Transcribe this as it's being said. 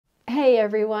Hey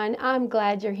everyone, I'm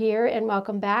glad you're here and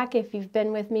welcome back if you've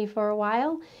been with me for a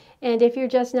while. And if you're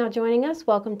just now joining us,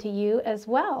 welcome to you as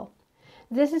well.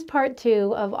 This is part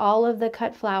 2 of all of the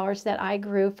cut flowers that I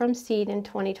grew from seed in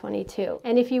 2022.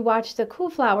 And if you watched the cool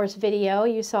flowers video,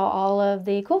 you saw all of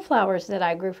the cool flowers that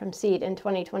I grew from seed in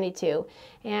 2022.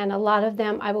 And a lot of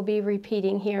them I will be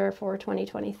repeating here for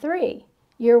 2023.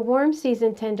 Your warm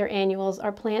season tender annuals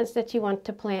are plants that you want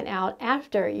to plant out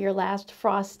after your last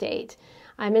frost date.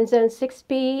 I'm in zone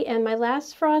 6B and my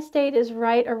last frost date is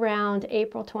right around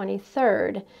April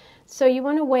 23rd. So you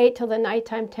want to wait till the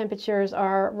nighttime temperatures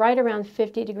are right around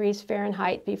 50 degrees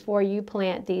Fahrenheit before you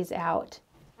plant these out.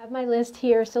 I have my list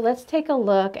here, so let's take a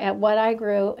look at what I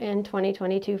grew in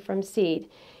 2022 from seed.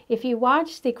 If you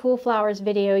watched the Cool Flowers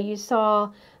video, you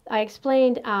saw I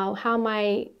explained how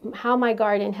my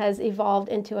garden has evolved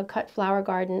into a cut flower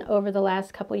garden over the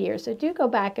last couple years. So do go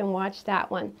back and watch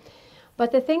that one.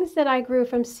 But the things that I grew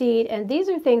from seed, and these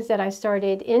are things that I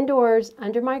started indoors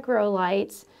under my grow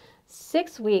lights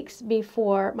 6 weeks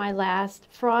before my last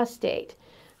frost date.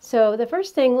 So the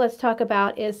first thing let's talk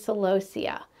about is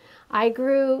Celosia. I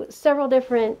grew several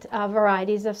different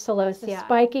varieties of Celosia. The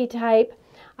spiky type,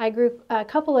 I grew a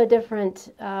couple of different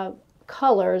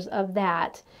colors of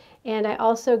that. And I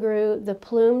also grew the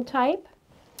Plume type,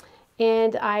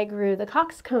 and I grew the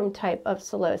Cockscomb type of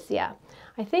Celosia.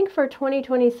 I think for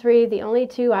 2023, the only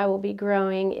two I will be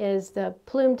growing is the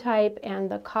Plume type and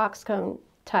the Cockscomb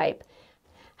type.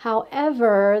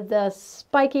 However, the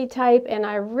spiky type, and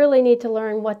I really need to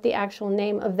learn what the actual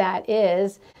name of that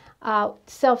is,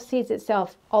 self-seeds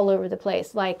itself all over the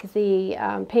place. Like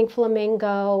the pink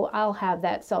flamingo, I'll have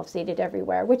that self-seeded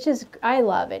everywhere, which is, I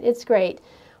love it. It's great.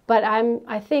 But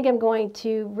I think I'm going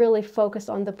to really focus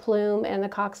on the Plume and the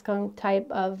Cockscomb type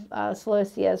of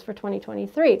Celosias for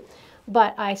 2023.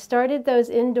 But I started those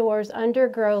indoors under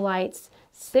grow lights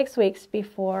 6 weeks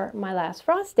before my last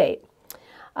frost date.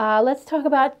 Let's talk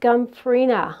about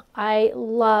Gomphrena. I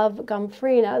love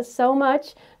Gomphrena so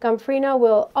much. Gomphrena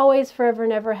will always, forever,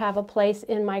 and ever have a place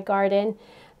in my garden.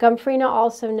 Gomphrena,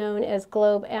 also known as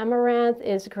globe amaranth,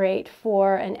 is great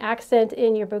for an accent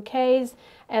in your bouquets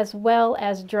as well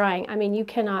as drying. I mean, you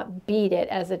cannot beat it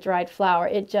as a dried flower.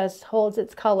 It just holds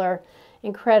its color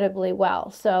incredibly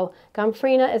well. So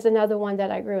Gomphrena is another one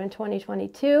that I grew in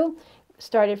 2022.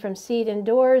 Started from seed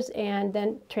indoors and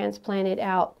then transplanted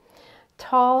out.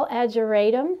 Tall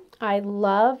Ageratum. I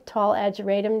love tall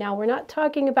Ageratum. Now, we're not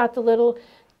talking about the little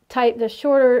type, the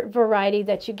shorter variety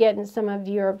that you get in some of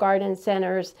your garden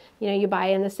centers, you know, you buy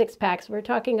in the 6-packs. We're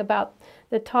talking about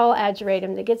the tall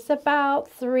Ageratum that gets about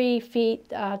 3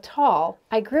 feet tall.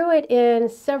 I grew it in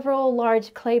several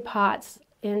large clay pots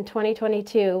in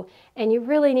 2022, and you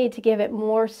really need to give it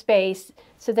more space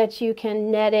so that you can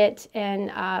net it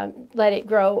and let it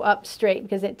grow up straight,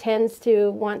 because it tends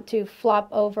to want to flop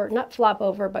over, not flop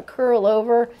over, but curl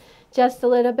over just a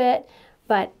little bit.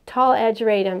 But tall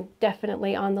Ageratum,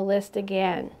 definitely on the list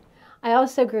again. I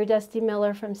also grew Dusty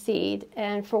Miller from seed,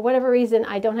 and for whatever reason,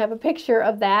 I don't have a picture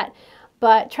of that,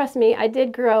 but trust me, I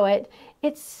did grow it.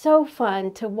 It's so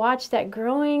fun to watch that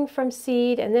growing from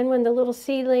seed, and then when the little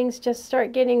seedlings just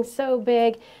start getting so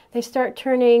big, they start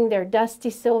turning their dusty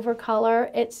silver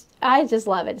color. I just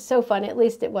love it. It's so fun, at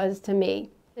least it was to me.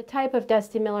 The type of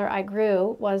Dusty Miller I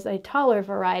grew was a taller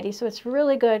variety, so it's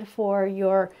really good for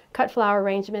your cut flower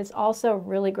arrangements, also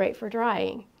really great for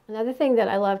drying. Another thing that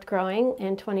I loved growing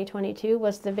in 2022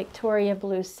 was the Victoria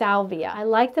Blue Salvia. I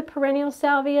like the perennial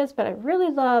salvias, but I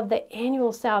really love the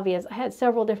annual salvias. I had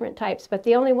several different types, but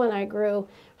the only one I grew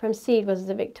from seed was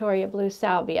the Victoria Blue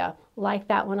Salvia. Like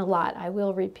that one a lot. I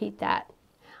will repeat that.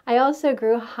 I also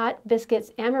grew Hot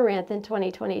Biscuits Amaranth in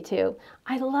 2022.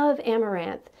 I love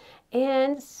Amaranth,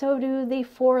 and so do the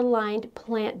 4-lined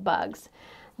plant bugs.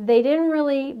 They didn't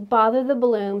really bother the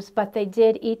blooms, but they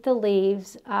did eat the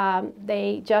leaves.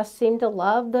 They just seem to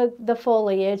love the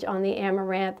foliage on the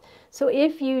amaranth. So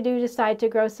if you do decide to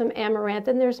grow some amaranth,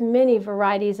 and there's many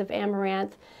varieties of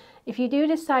amaranth, if you do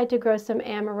decide to grow some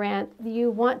amaranth, you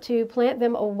want to plant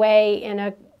them away in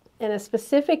a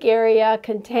specific area,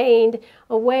 contained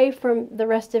away from the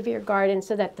rest of your garden,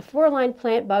 so that the 4-lined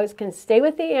plant bugs can stay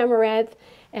with the amaranth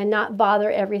and not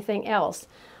bother everything else.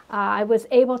 I was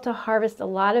able to harvest a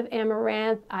lot of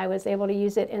amaranth. I was able to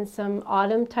use it in some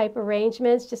autumn type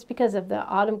arrangements just because of the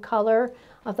autumn color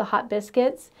of the Hot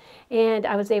Biscuits. And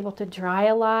I was able to dry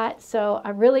a lot. So I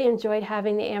really enjoyed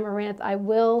having the amaranth. I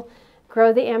will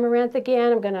grow the amaranth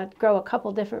again. I'm going to grow a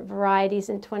couple different varieties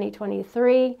in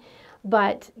 2023.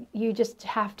 but you just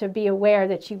have to be aware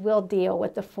that you will deal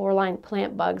with the 4-line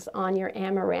plant bugs on your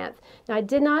amaranth. Now, I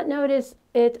did not notice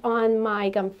it on my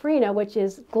Gomphrena, which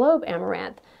is globe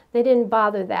amaranth. they didn't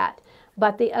bother that.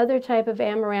 But the other type of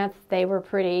amaranth, they were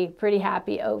pretty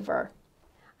happy over.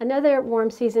 Another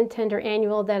warm season tender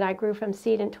annual that I grew from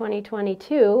seed in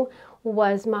 2022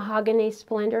 was Mahogany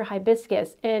Splendor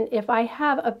Hibiscus. And if I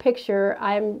have a picture,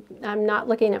 I'm not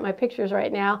looking at my pictures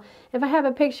right now. If I have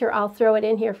a picture, I'll throw it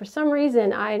in here. For some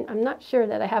reason, I'm not sure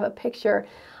that I have a picture.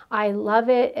 I love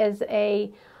it as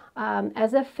a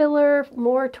filler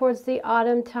more towards the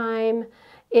autumn time.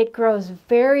 It grows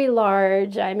very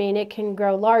large. I mean, it can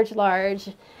grow large.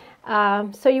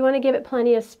 So you want to give it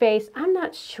plenty of space. I'm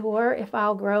not sure if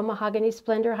I'll grow Mahogany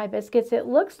Splendor Hibiscus. It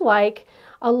looks like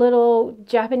a little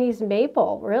Japanese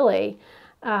maple, really.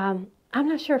 I'm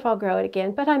not sure if I'll grow it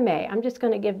again, but I may. I'm just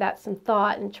going to give that some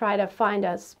thought and try to find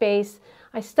a space.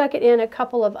 I stuck it in a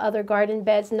couple of other garden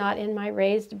beds, not in my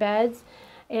raised beds.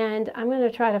 And I'm going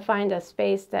to try to find a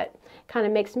space that kind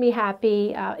of makes me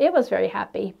happy. It was very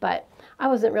happy, but I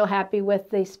wasn't real happy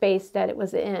with the space that it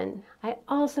was in. I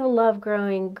also love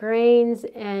growing grains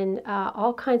and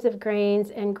all kinds of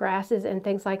grains and grasses and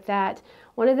things like that.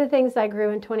 One of the things I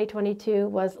grew in 2022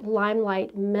 was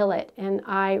Limelight millet, and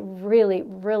I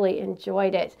really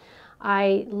enjoyed it.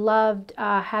 I loved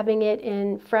having it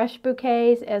in fresh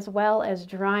bouquets as well as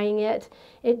drying it.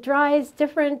 It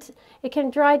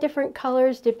can dry different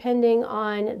colors depending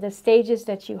on the stages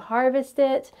that you harvest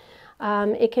it.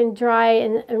 It can dry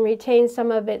and retain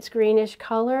some of its greenish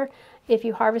color if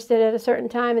you harvest it at a certain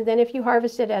time, and then if you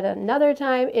harvest it at another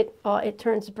time, it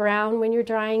turns brown when you're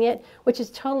drying it, which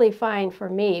is totally fine for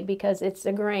me because it's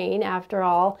a grain after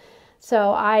all.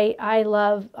 So I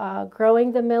love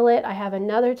growing the millet. I have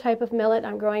another type of millet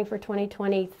I'm growing for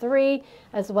 2023,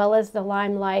 as well as the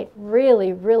Limelight.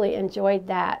 Really enjoyed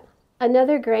that.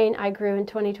 Another grain I grew in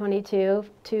 2022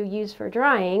 to use for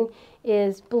drying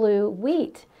is blue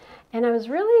wheat. And I was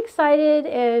really excited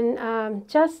and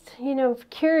just,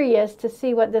 curious to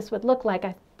see what this would look like.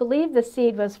 I believe the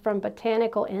seed was from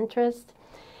Botanical Interest,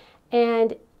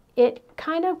 and it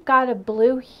kind of got a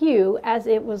blue hue as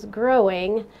it was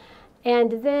growing,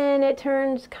 and then it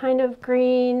turns kind of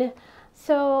green.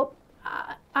 So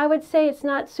I would say it's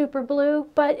not super blue,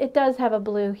 but it does have a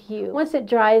blue hue. Once it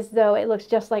dries, though, it looks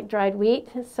just like dried wheat.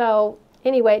 So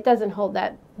anyway, it doesn't hold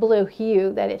that blue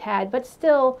hue that it had, but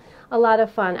still a lot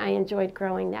of fun. I enjoyed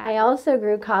growing that. I also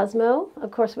grew Cosmo.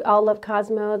 Of course, we all love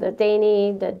Cosmo, the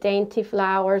dainty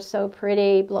flowers, so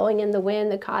pretty, blowing in the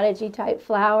wind, the cottagey type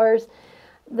flowers.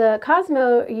 The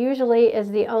Cosmo usually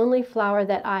is the only flower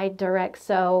that I direct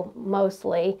sow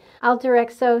mostly. I'll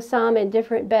direct sow some in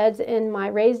different beds in my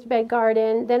raised bed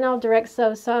garden, then I'll direct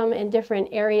sow some in different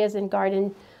areas in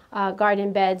garden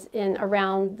beds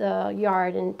around the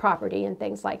yard and property and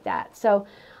things like that. So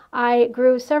I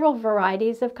grew several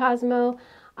varieties of Cosmo.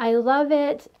 I love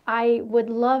it. I would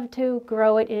love to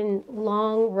grow it in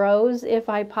long rows if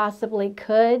I possibly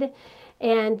could,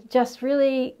 and just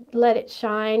really let it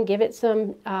shine, give it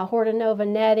some Hortonova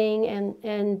netting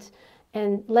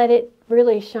and let it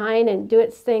really shine and do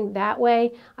its thing that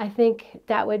way. I think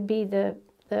that would be the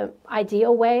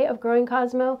ideal way of growing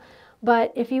Cosmo.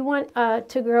 But if you want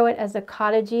to grow it as a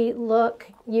cottagey look,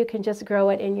 you can just grow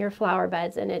it in your flower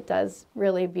beds, and it does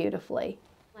really beautifully.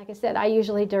 Like I said, I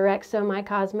usually direct sow my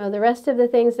Cosmo. The rest of the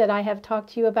things that I have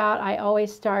talked to you about, I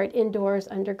always start indoors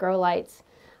under grow lights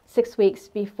 6 weeks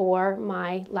before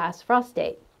my last frost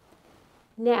date.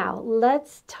 Now,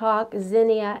 let's talk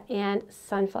zinnia and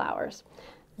sunflowers.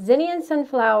 Zinnia and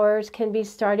sunflowers can be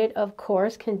started, of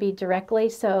course, can be directly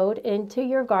sowed into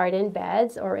your garden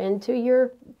beds or into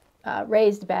your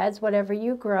raised beds, whatever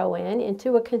you grow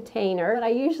into a container. But I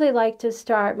usually like to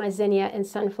start my zinnia and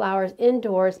sunflowers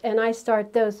indoors, and I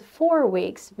start those 4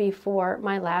 weeks before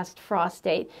my last frost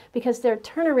date because their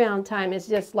turnaround time is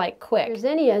just like quick. Your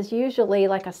zinnia is usually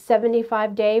like a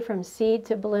 75-day from seed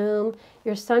to bloom.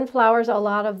 Your sunflowers, a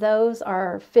lot of those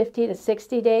are 50 to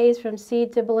 60 days from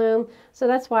seed to bloom. So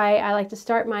that's why I like to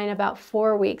start mine about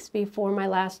 4 weeks before my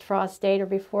last frost date or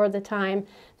before the time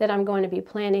that I'm going to be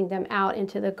planting them out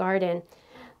into the garden.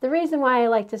 The reason why I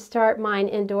like to start mine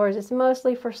indoors is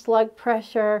mostly for slug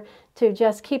pressure, to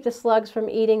just keep the slugs from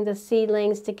eating the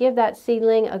seedlings, to give that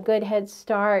seedling a good head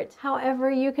start. However,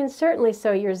 you can certainly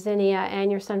sow your zinnia and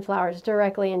your sunflowers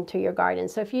directly into your garden.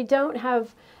 So if you don't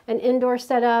have an indoor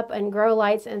setup and grow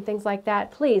lights and things like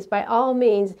that, please, by all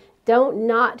means, don't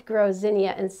not grow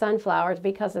zinnia and sunflowers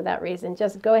because of that reason.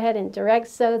 Just go ahead and direct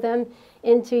sow them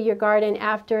into your garden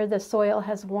after the soil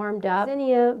has warmed up.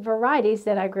 Zinnia varieties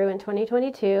that I grew in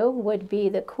 2022 would be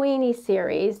the Queeny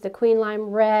series, the Queen Lime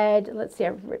Red, let's see,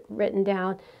 I've written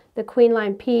down, the Queen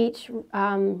Lime Peach,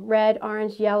 red,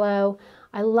 orange, yellow.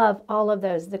 I love all of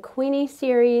those. The Queeny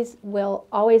series will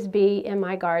always be in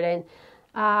my garden.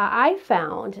 I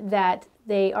found that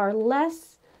they are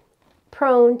less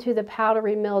prone to the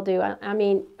powdery mildew. I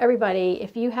mean, everybody,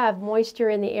 if you have moisture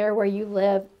in the air where you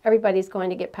live, everybody's going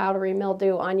to get powdery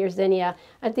mildew on your zinnia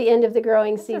at the end of the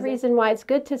growing season. That's the reason why it's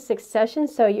good to succession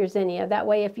sow your zinnia. That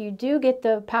way, if you do get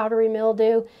the powdery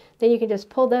mildew, then you can just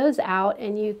pull those out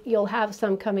and you'll have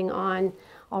some coming on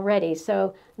already.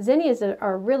 So zinnias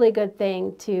are a really good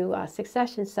thing to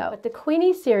succession sow. But the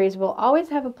Queeny series will always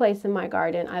have a place in my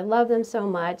garden. I love them so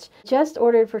much. Just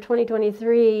ordered for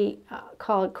 2023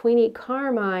 called Queeny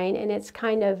Carmine, and it's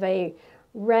kind of a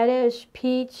reddish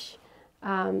peach,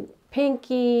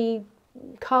 pinky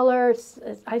color.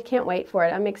 I can't wait for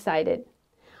it. I'm excited.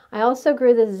 I also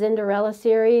grew the Zinderella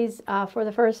series for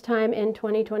the first time in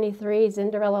 2023.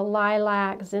 Zinderella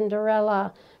Lilac,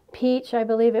 Zinderella Peach, I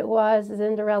believe it was,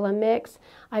 Zinderella Mix.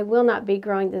 I will not be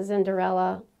growing the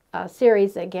Zinderella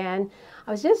series again.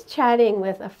 I was just chatting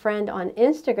with a friend on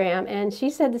Instagram, and she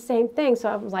said the same thing. So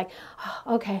I was like,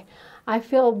 oh, okay, I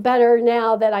feel better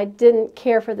now that I didn't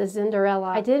care for the Zinderella.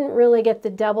 I didn't really get the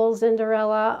double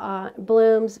Zinderella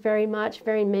blooms very much,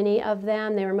 very many of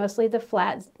them. They were mostly the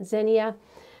flat zinnia.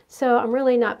 So I'm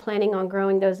really not planning on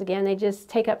growing those again. They just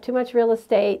take up too much real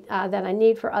estate that I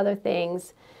need for other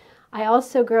things. I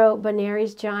also grow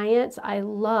Benary's Giants. I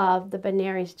love the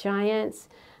Benary's Giants.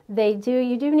 You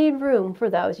do need room for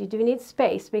those. You do need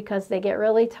space because they get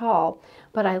really tall.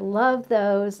 But I love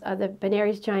those, the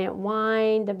Benary's Giant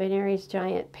Wine, the Benary's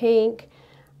Giant Pink,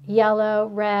 yellow,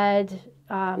 red,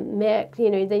 mix. You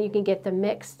know, then you can get the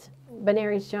mixed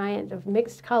Benary's Giant of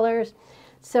mixed colors.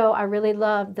 So I really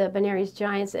love the Benary's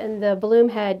Giants, and the bloom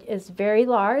head is very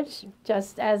large,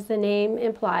 just as the name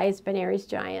implies, Benary's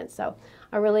Giants. So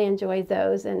I really enjoy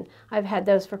those, and I've had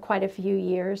those for quite a few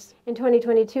years. In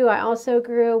 2022, I also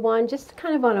grew one just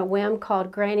kind of on a whim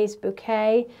called Granny's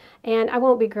Bouquet, and I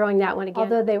won't be growing that one again.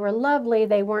 Although they were lovely,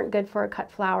 they weren't good for a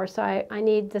cut flower, so I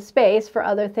need the space for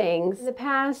other things. In the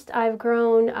past, I've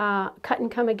grown Cut and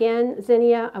Come Again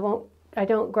zinnia. I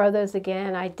don't grow those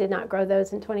again. I did not grow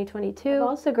those in 2022. I've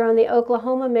also grown the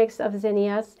Oklahoma mix of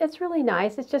zinnias. It's really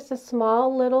nice. It's just a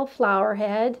small little flower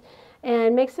head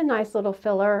and makes a nice little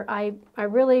filler. I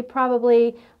really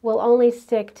probably will only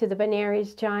stick to the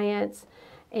Benary's Giants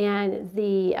and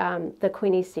the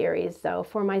Queeny series, though,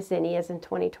 for my zinnias in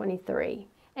 2023.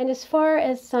 And as far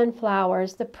as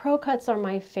sunflowers, the Pro Cuts are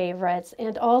my favorites,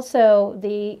 and also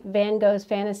the Van Gogh's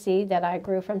Fantasy that I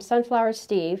grew from Sunflower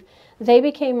Steve. They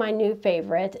became my new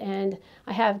favorite, and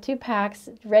I have 2 packs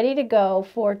ready to go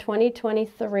for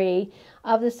 2023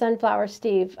 of the Sunflower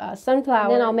Steve sunflower.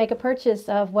 And then I'll make a purchase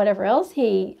of whatever else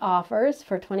he offers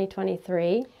for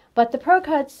 2023. But the Pro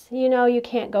Cuts, you know, you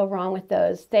can't go wrong with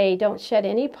those. They don't shed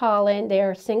any pollen.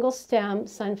 They're single stem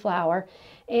sunflower.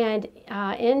 And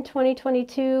in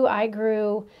 2022, I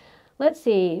grew, let's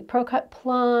see, Pro Cut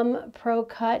Plum, Pro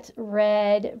Cut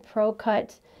Red, Pro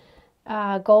Cut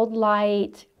Gold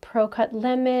Light, Pro Cut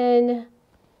Lemon,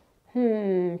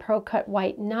 Pro Cut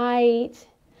White Night.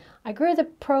 I grew the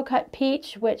Pro Cut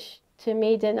Peach, which to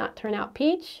me did not turn out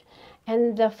peach,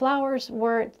 and the flowers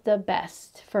weren't the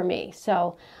best for me.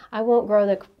 So I won't grow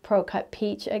the Pro Cut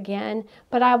Peach again,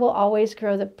 but I will always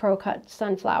grow the Pro Cut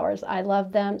sunflowers. I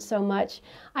love them so much.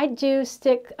 I do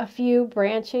stick a few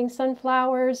branching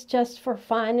sunflowers just for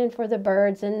fun and for the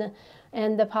birds and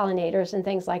the pollinators and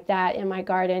things like that in my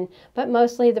garden, but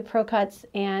mostly the Pro Cuts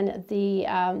and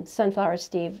the Sunflower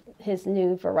Steve, his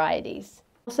new varieties.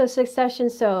 Also succession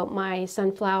sow my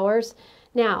sunflowers.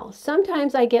 Now,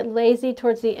 sometimes I get lazy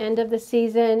towards the end of the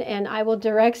season and I will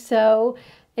direct sow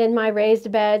in my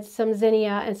raised beds some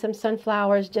zinnia and some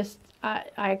sunflowers. Just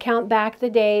I count back the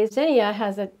days. Zinnia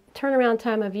has a turnaround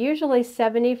time of usually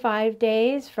 75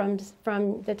 days from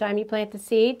the time you plant the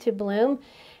seed to bloom.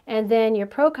 And then your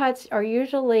Pro Cuts are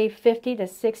usually 50 to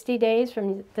 60 days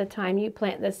from the time you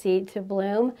plant the seed to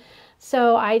bloom.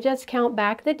 So I just count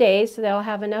back the days so they'll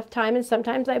have enough time, and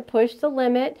sometimes I push the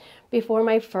limit before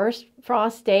my first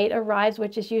frost date arrives,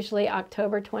 which is usually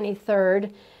October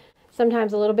 23rd,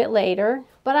 sometimes a little bit later.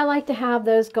 But I like to have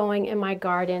those going in my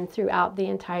garden throughout the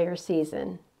entire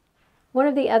season. One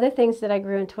of the other things that I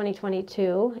grew in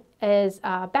 2022 is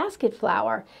basket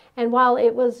flower. And while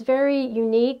it was very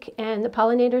unique and the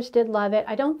pollinators did love it,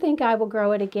 I don't think I will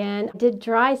grow it again. I did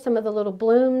dry some of the little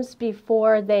blooms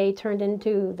before they turned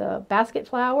into the basket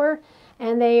flower,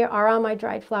 and they are on my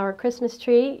dried flower Christmas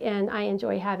tree, and I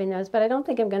enjoy having those, but I don't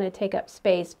think I'm going to take up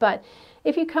space. But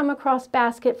if you come across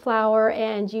basket flower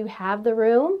and you have the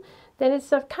room, then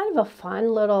it's a kind of a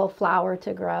fun little flower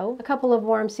to grow. A couple of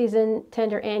warm season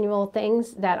tender annual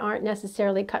things that aren't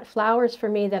necessarily cut flowers for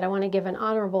me that I want to give an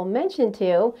honorable mention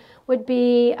to would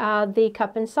be the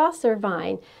cup and saucer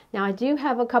vine. Now I do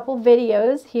have a couple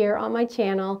videos here on my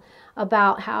channel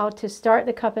about how to start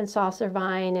the cup and saucer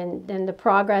vine and the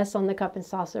progress on the cup and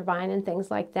saucer vine and things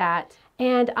like that.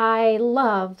 And I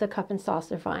love the cup and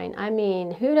saucer vine. I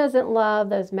mean, who doesn't love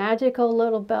those magical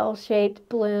little bell-shaped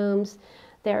blooms?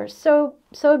 They're so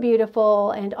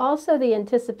beautiful, and also the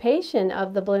anticipation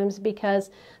of the blooms, because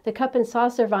the cup and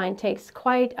saucer vine takes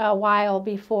quite a while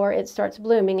before it starts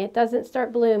blooming. It doesn't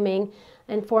start blooming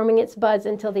and forming its buds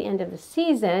until the end of the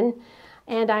season.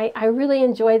 And I really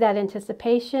enjoy that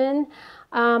anticipation,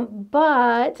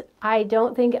 but I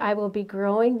don't think I will be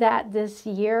growing that this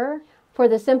year for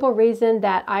the simple reason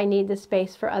that I need the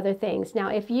space for other things. Now,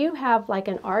 if you have like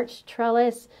an arch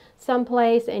trellis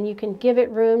someplace and you can give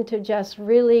it room to just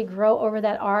really grow over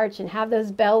that arch and have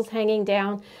those bells hanging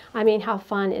down, I mean, how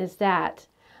fun is that?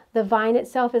 The vine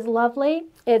itself is lovely.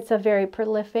 It's a very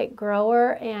prolific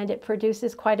grower and it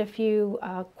produces quite a few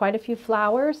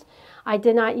flowers. I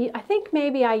think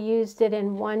maybe I used it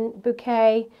in one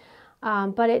bouquet,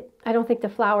 but I don't think the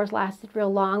flowers lasted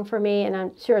real long for me, and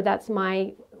I'm sure that's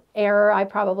my error. I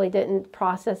probably didn't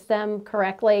process them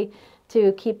correctly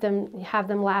to have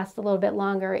them last a little bit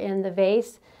longer in the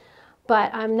vase.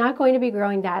 But I'm not going to be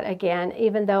growing that again,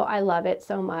 even though I love it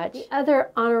so much. The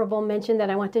other honorable mention that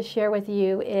I want to share with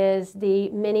you is the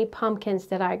mini pumpkins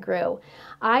that I grew.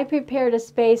 I prepared a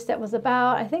space that was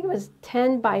about, I think it was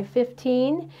 10 by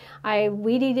 15. I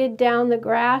weeded down the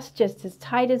grass just as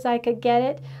tight as I could get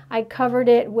it. I covered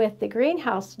it with the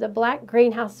black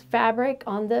greenhouse fabric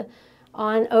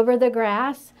over the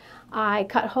grass. I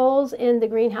cut holes in the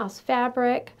greenhouse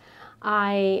fabric.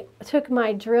 I took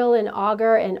my drill and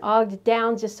auger and auged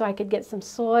down just so I could get some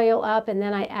soil up, and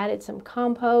then I added some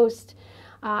compost.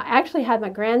 I actually had my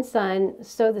grandson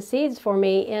sow the seeds for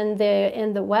me in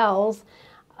the wells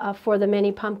for the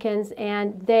mini pumpkins,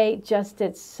 and they just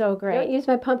did so great. I don't use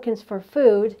my pumpkins for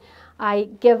food. I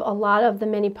give a lot of the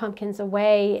mini pumpkins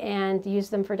away and use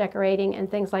them for decorating and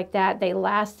things like that. They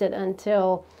lasted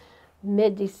until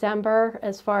mid-December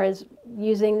as far as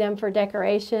using them for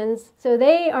decorations. So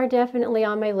they are definitely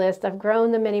on my list. I've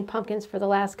grown the mini pumpkins for the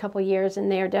last couple years,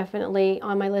 and they are definitely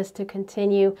on my list to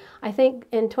continue. I think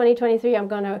in 2023 I'm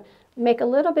going to make a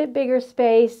little bit bigger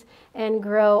space and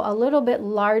grow a little bit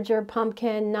larger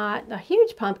pumpkin, not a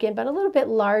huge pumpkin, but a little bit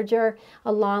larger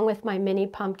along with my mini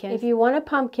pumpkin. If you want a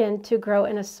pumpkin to grow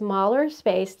in a smaller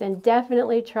space, then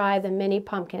definitely try the mini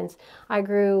pumpkins. I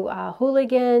grew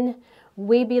Hooligan,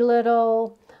 Weeby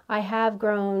Little, I have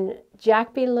grown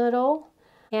Jack Be Little,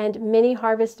 and Mini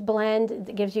Harvest Blend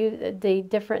that gives you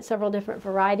several different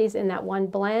varieties in that one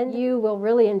blend. You will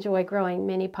really enjoy growing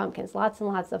mini pumpkins. Lots and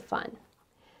lots of fun.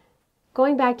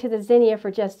 Going back to the zinnia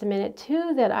for just a minute,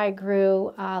 two that I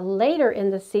grew later in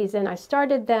the season. I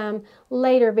started them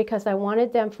later because I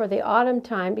wanted them for the autumn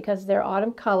time because they're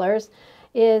autumn colors,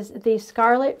 is the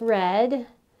Scarlet Red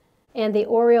and the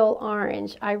Oriole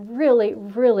Orange. I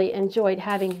really enjoyed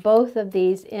having both of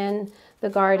these in the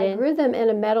garden. I grew them in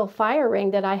a metal fire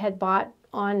ring that I had bought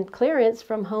on clearance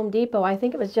from Home Depot. I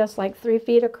think it was just like 3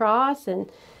 feet across,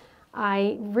 and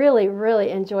I really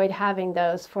enjoyed having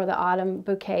those for the autumn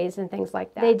bouquets and things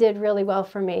like that. They did really well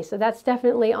for me, so that's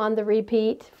definitely on the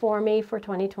repeat for me for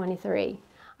 2023.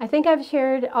 I think I've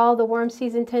shared all the warm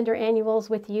season tender annuals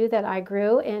with you that I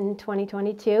grew in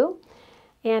 2022.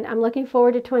 And I'm looking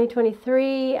forward to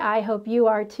 2023. I hope you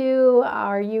are too.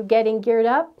 Are you getting geared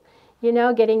up? You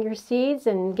know, getting your seeds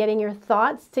and getting your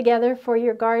thoughts together for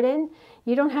your garden.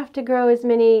 You don't have to grow as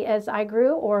many as I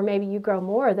grew, or maybe you grow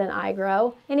more than I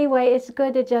grow. Anyway, it's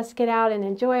good to just get out and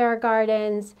enjoy our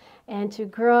gardens and to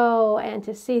grow and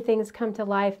to see things come to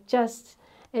life.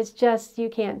 It's just,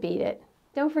 you can't beat it.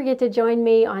 Don't forget to join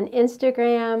me on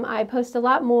Instagram. I post a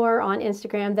lot more on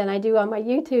Instagram than I do on my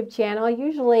YouTube channel.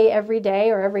 Usually every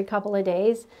day or every couple of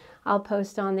days I'll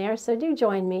post on there, so do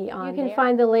join me on there. You can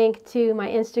find the link to my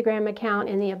Instagram account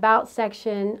in the About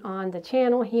section on the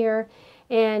channel here,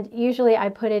 and usually I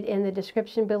put it in the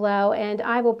description below, and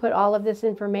I will put all of this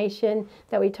information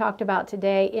that we talked about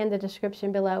today in the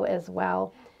description below as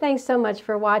well. Thanks so much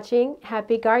for watching.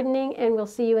 Happy gardening, and we'll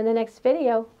see you in the next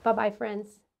video. Bye-bye,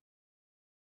 friends.